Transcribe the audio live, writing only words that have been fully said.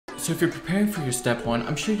So if you're preparing for your Step 1,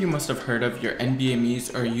 I'm sure you must have heard of your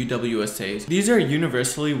NBMEs or UWSAs. These are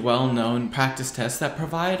universally well-known practice tests that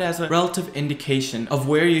provide as a relative indication of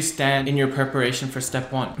where you stand in your preparation for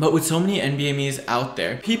Step 1. But with so many NBMEs out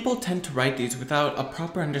there, people tend to write these without a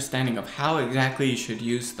proper understanding of how exactly you should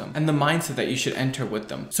use them and the mindset that you should enter with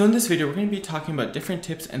them. So in this video, we're going to be talking about different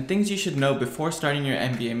tips and things you should know before starting your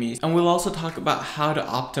NBMEs, and we'll also talk about how to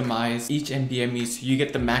optimize each NBME so you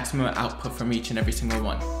get the maximum output from each and every single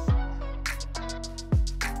one.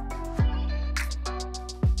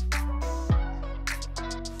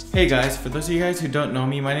 Hey guys, for those of you guys who don't know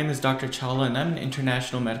me, my name is Dr. Chawla and I'm an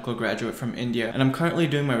international medical graduate from India, and I'm currently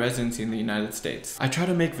doing my residency in the United States. I try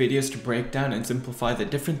to make videos to break down and simplify the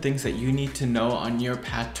different things that you need to know on your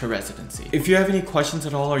path to residency. If you have any questions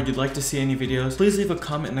at all or you'd like to see any videos, please leave a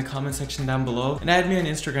comment in the comment section down below and add me on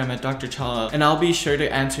Instagram at Dr. Chawla, and I'll be sure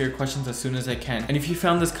to answer your questions as soon as I can. And if you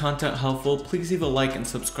found this content helpful, please leave a like and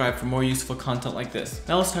subscribe for more useful content like this.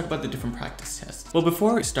 Now let's talk about the different practice tests. Well,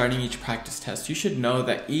 before starting each practice test, you should know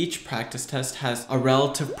that each practice test has a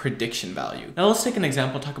relative prediction value. Now let's take an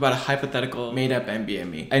example, talk about a hypothetical made-up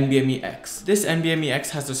NBME, NBME X. This NBME X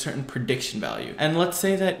has a certain prediction value, and let's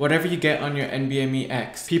say that whatever you get on your NBME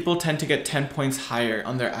X, people tend to get 10 points higher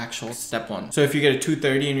on their actual Step 1. So if you get a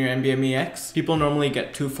 230 in your NBME X, people normally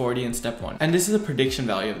get 240 in Step 1. And this is a prediction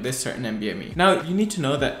value of this certain NBME. Now you need to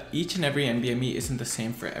know that each and every NBME isn't the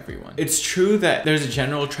same for everyone. It's true that there's a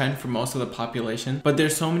general trend for most of the population, but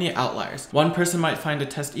there's so many outliers. One person might find a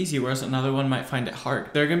test easy, whereas another one might find it hard.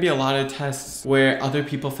 There are going to be a lot of tests where other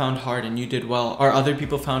people found hard and you did well, or other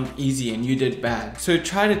people found easy and you did bad. So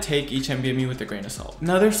try to take each NBME with a grain of salt.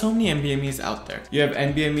 Now there's so many NBMEs out there. You have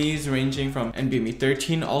NBMEs ranging from NBME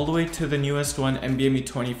 13 all the way to the newest one, NBME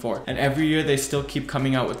 24, and every year they still keep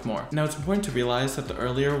coming out with more. Now it's important to realize that the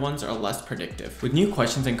earlier ones are less predictive. With new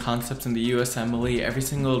questions and concepts in the USMLE every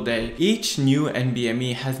single day, each new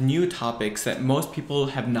NBME has new topics that most people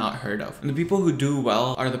have not heard of. And the people who do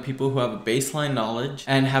well are the people who have a baseline knowledge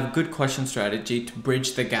and have good question strategy to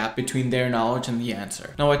bridge the gap between their knowledge and the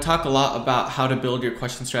answer. Now I talk a lot about how to build your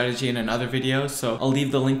question strategy in another video, so I'll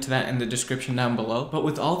leave the link to that in the description down below. But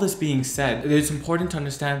with all this being said, it is important to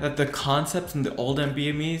understand that the concepts in the old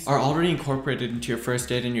NBMEs are already incorporated into your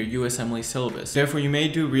first aid and your USMLE syllabus. Therefore, you may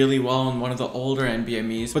do really well in one of the older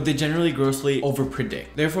NBMEs, but they generally grossly overpredict.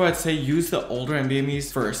 Therefore, I'd say use the older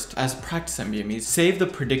NBMEs first as practice NBMEs, save the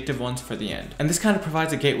predictive ones for the end. And this kind of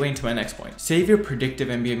provides a gateway into my next point. Save your predictive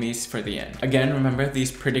NBMEs for the end. Again, remember,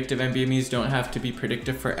 these predictive NBMEs don't have to be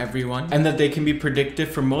predictive for everyone, and that they can be predictive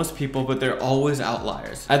for most people, but they're always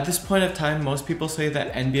outliers. At this point of time, most people say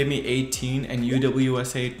that NBME 18 and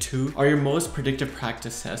UWSA 2 are your most predictive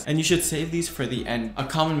practice tests, and you should save these for the end. A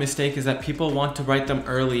common mistake is that people want to write them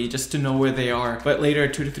early just to know where they are, but later,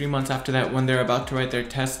 2 to 3 months after that, when they're about to write their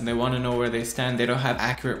test and they want to know where they stand, they don't have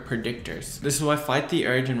accurate predictors. This is why fight the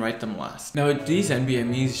urge and write them last. Now, these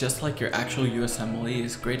NBMEs, just like your actual USMLE,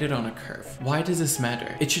 is graded on a curve. Why does this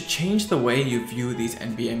matter? It should change the way you view these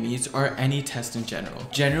NBMEs or any test in general.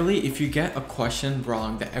 Generally, if you get a question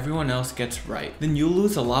wrong that everyone else gets right, then you'll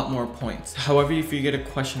lose a lot more points. However, if you get a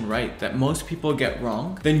question right that most people get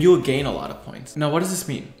wrong, then you'll gain a lot of points. Now, what does this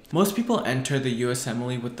mean? Most people enter the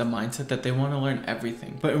USMLE with the mindset that they want to learn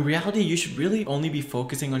everything, but in reality, you should really only be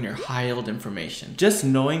focusing on your high-yield information. Just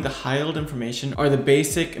knowing the high-yield information or the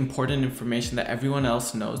basic important information that everyone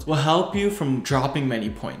else knows will help you from dropping many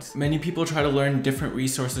points. Many people try to learn different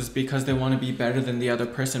resources because they want to be better than the other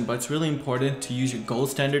person, but it's really important to use your gold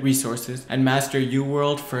standard resources and master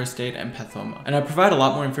Uworld, First Aid, and Pathoma. And I provide a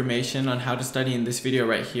lot more information on how to study in this video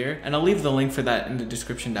right here, and I'll leave the link for that in the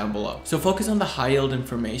description down below. So focus on the high-yield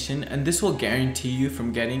information, and this will guarantee you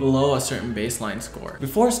from getting below a certain baseline score.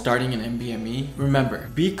 Before starting an NBME, remember,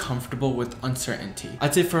 be comfortable with uncertainty.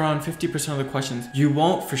 I'd say for around 50% of the questions, you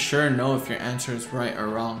won't for sure know if your answer is right or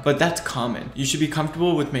wrong, but that's common. You should be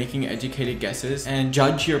comfortable with making educated guesses and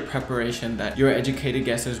judge your preparation that your educated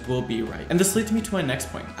guesses will be right. And this leads me to my next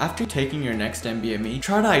point. After taking your next NBME,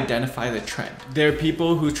 try to identify the trend. There are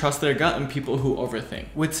people who trust their gut and people who overthink.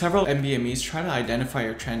 With several NBMEs, try to identify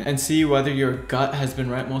your trend and see whether your gut has been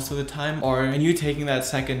right most of the time, and you taking that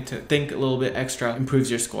second to think a little bit extra improves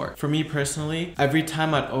your score. For me personally, every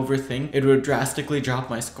time I'd overthink, it would drastically drop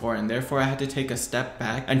my score, and therefore I had to take a step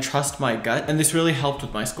back and trust my gut, and this really helped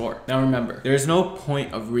with my score. Now remember, there is no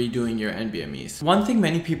point of redoing your NBMEs. One thing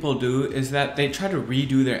many people do is that they try to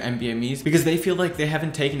redo their NBMEs because they feel like they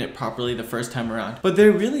haven't taken it properly the first time around, but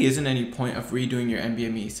there really isn't any point of redoing your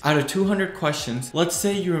NBMEs. Out of 200 questions, let's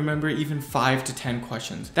say you remember even 5 to 10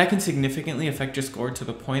 questions. That can significantly affect your score to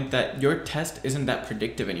the point that your test isn't that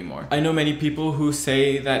predictive anymore. I know many people who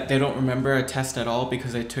say that they don't remember a test at all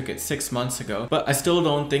because they took it 6 months ago, but I still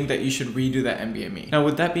don't think that you should redo that NBME. Now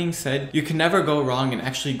with that being said, you can never go wrong in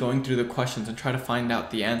actually going through the questions and try to find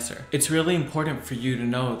out the answer. It's really important for you to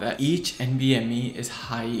know that each NBME is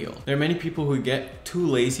high yield. There are many people who get too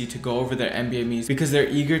lazy to go over their NBMEs because they're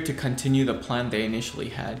eager to continue the plan they initially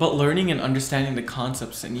had. But learning and understanding the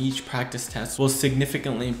concepts in each practice test will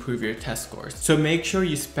significantly improve your test scores. So make sure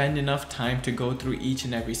you spend enough time to go through each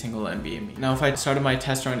and every single NBME. Now if I started my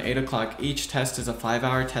test around 8 o'clock, each test is a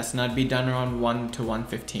 5-hour test and I'd be done around 1 to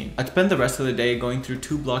 1:15. I'd spend the rest of the day going through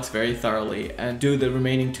 2 blocks very thoroughly and do the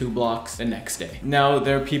remaining 2 blocks the next day. Now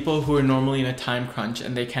there are people who are normally in a time crunch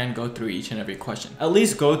and they can't go through each and every question. At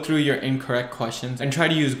least go through your incorrect questions and try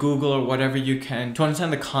to use Google or whatever you can to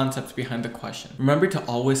understand the concepts behind the question. Remember to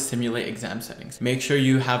always simulate exam settings. Make sure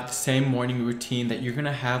you have the same morning routine that you're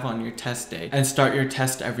gonna have on your test day and start your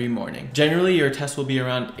test every morning. Generally your test will be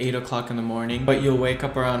around 8 o'clock in the morning, but you'll wake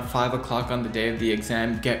up around 5 o'clock on the day of the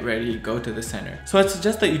exam, get ready, go to the center. So I'd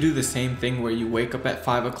suggest that you do the same thing where you wake up at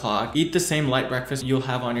 5 o'clock, eat the same light breakfast you'll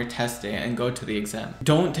have on your test day and go to the exam.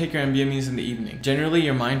 Don't take your NBMEs in the evening. Generally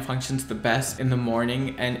your mind functions the best in the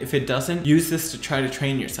morning, and if it doesn't, use this to try to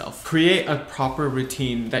train yourself. Create a proper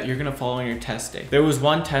routine that you're gonna follow on your test day. There was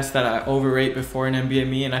one test that I overate before an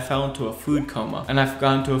NBME and I fell into a food coma. And I've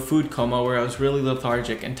gone into a food coma where I was really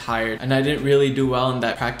lethargic and tired and I didn't really do well in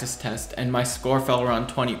that practice test and my score fell around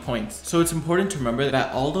 20 points. So it's important to remember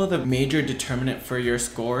that although the major determinant for your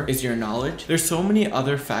score is your knowledge, there's so many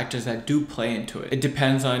other factors that do play into it. It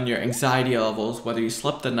depends on your anxiety levels, whether you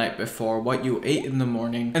slept the night before, what you ate in the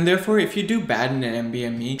morning, and therefore if you do bad in an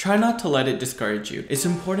NBME, try not to let it discourage you. It's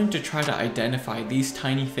important to try to identify these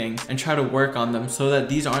tiny things and try to work on them so that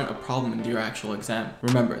these aren't a problem in your actual exam.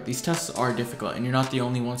 Remember, these tests are difficult and you're not the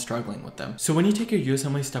only one struggling with them. So when you take your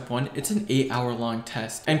USMLE Step 1, it's an 8-hour long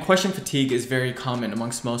test, and question fatigue is very common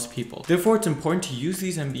amongst most people. Therefore, it's important to use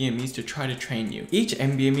these NBMEs to try to train you. Each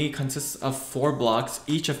NBME consists of 4 blocks,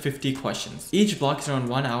 each of 50 questions. Each block is around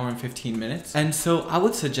 1 hour and 15 minutes, and so I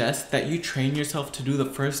would suggest that you train yourself to do the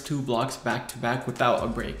first 2 blocks back to back without a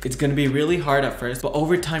break. It's going to be really hard at first, but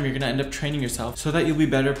over time you're going to end up training yourself so that you'll be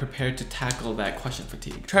better prepared to tackle that question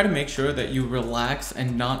fatigue. Try to make sure that you relax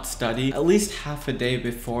and not study at least half a day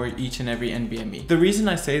before each and every NBME. The reason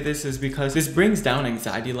I say this is because this brings down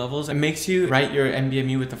anxiety levels and makes you write your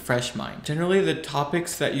NBME with a fresh mind. Generally, the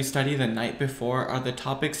topics that you study the night before are the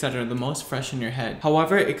topics that are the most fresh in your head.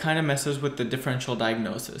 However, it kind of messes with the differential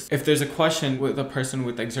diagnosis. If there's a question with a person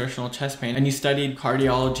with exertional chest pain and you studied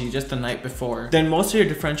cardiology just the night before, then most of your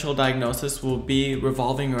differential diagnosis will be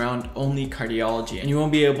revolving around only cardiology and you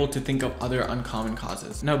won't be able to think of other uncommon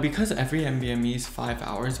causes. Now, because every NBME is 5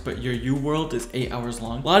 hours, but your Uworld is 8 hours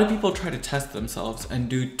long, a lot of people try to test themselves and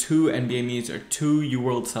do 2 NBMEs or 2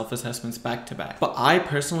 Uworld self-assessments back to back. But I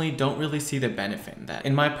personally don't really see the benefit in that.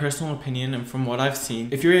 In my personal opinion and from what I've seen,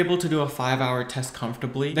 if you're able to do a 5-hour test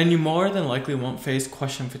comfortably, then you more than likely won't face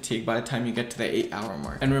question fatigue by the time you get to the 8-hour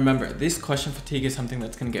mark. And remember, this question fatigue is something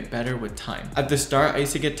that's going to get better with time. At the start, I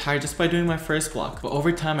used to get tired just by doing my first block, but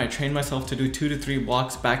over time I trained myself to do 2 to 3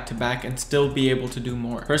 blocks back to back and still be able to do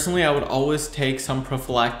more. Personally, I would always take some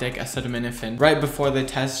prophylactic acetaminophen right before the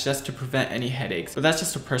test just to prevent any headaches, but that's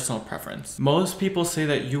just a personal preference. Most people say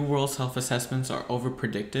that Uworld self-assessments are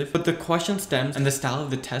over-predictive, but the question stems and the style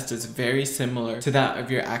of the test is very similar to that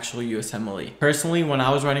of your actual USMLE. Personally, when I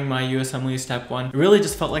was writing my USMLE Step 1, it really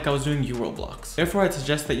just felt like I was doing Uworld blocks. Therefore, I'd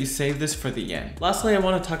suggest that you save this for the end. Lastly, I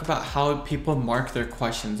want to talk about how people mark their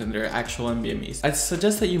questions in their actual NBMEs. I'd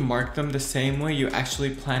suggest that you mark them the same way you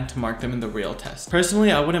actually plan to mark them in the real test.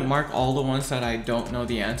 Personally, I wouldn't mark all the ones that I don't know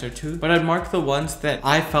the answer to, but I'd mark the ones that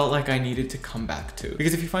I felt like I needed to come back to.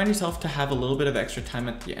 Because if you find yourself to have a little bit of extra time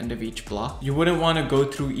at the end of each block, you wouldn't want to go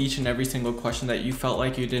through each and every single question that you felt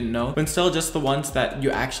like you didn't know, but still just the ones that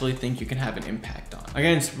you actually think you can have an impact on.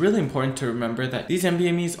 Again, it's really important to remember that these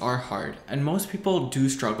NBMEs are hard and most people do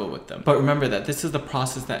struggle with them. But remember that this is the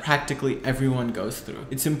process that practically everyone goes through.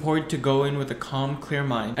 It's important to go in with a calm, clear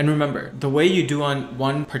mind. And remember, the way you do on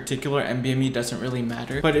one particular NBME doesn't really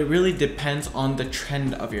matter, but it really depends on the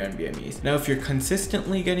trend of your NBMEs. Now, if you're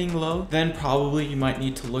consistently getting low, then probably you might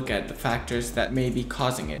need to look at the factors that may be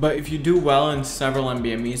causing it. But if you do well in several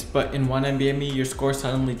NBMEs, but in one NBME your score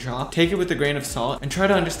suddenly dropped, take it with a grain of salt and try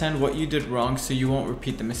to understand what you did wrong so you won't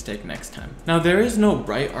repeat the mistake next time. Now, there is no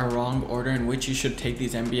right or wrong order in which you should take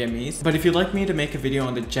these NBMEs, but if you'd like me to make a video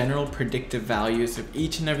on the general predictive values of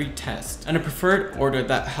each and every test and a preferred order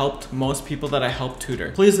that helped most people that I helped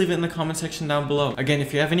tutor, please leave it in the comment section down below. Again,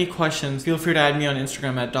 if you have any questions, feel free to add me on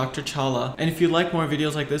Instagram at Dr. Chawla, and if you'd like more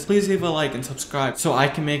videos like this, please leave a like like and subscribe so I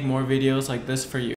can make more videos like this for you.